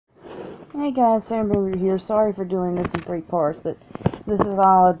Hey guys, Sarah Movie here. Sorry for doing this in 3 parts, but this is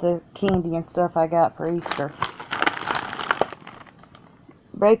all of the candy and stuff I got for Easter.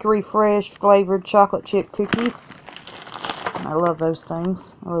 Bakery Fresh flavored chocolate chip cookies. I love those things.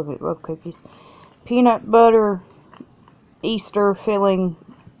 I love cookies. Peanut butter Easter filling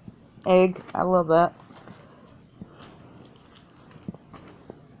egg. I love that.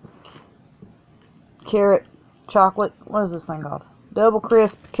 Carrot chocolate. What is this thing called? Double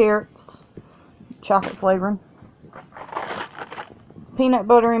crisp carrots. Chocolate flavoring. Peanut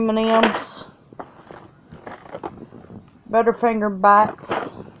butter M&Ms. Butterfinger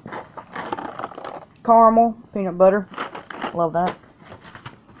bites. Caramel peanut butter. Love that.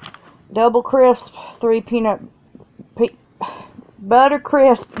 Double crisp 3 butter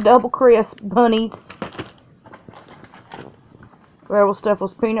crisp double crisp bunnies. Rebel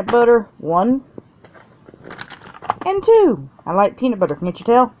Stuffles peanut butter 1 and 2. I like peanut butter, can't you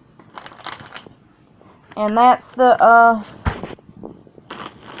tell? And that's the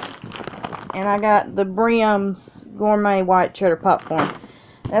and I got the Brim's gourmet white cheddar popcorn.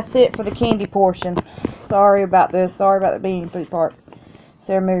 That's it for the candy portion. Sorry about this. Sorry about it being 3 part.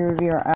 Sarah Movie Reviewer.